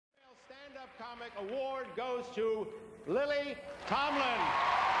Comic Award goes to Lily Tomlin.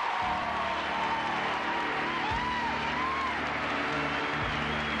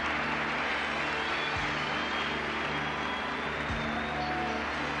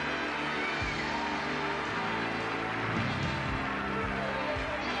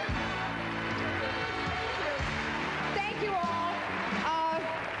 Thank you all.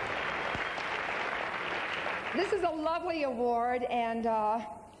 This is a lovely award, and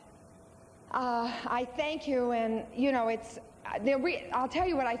I thank you, and you know, I'll tell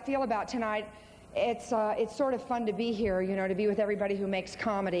you what I feel about tonight. It's sort of fun to be here, you know, to be with everybody who makes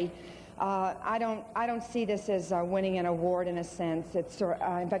comedy. I don't see this as winning an award in a sense. It's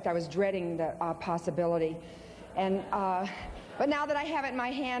in fact, I was dreading the possibility, and but now that I have it in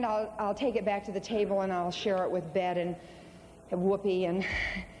my hand, I'll take it back to the table and I'll share it with Bet and Whoopi and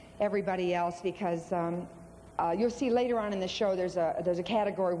everybody else, because you'll see later on in the show there's a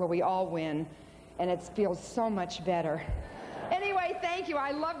category where we all win, and it feels so much better. Anyway, thank you. I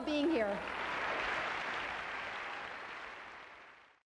love being here.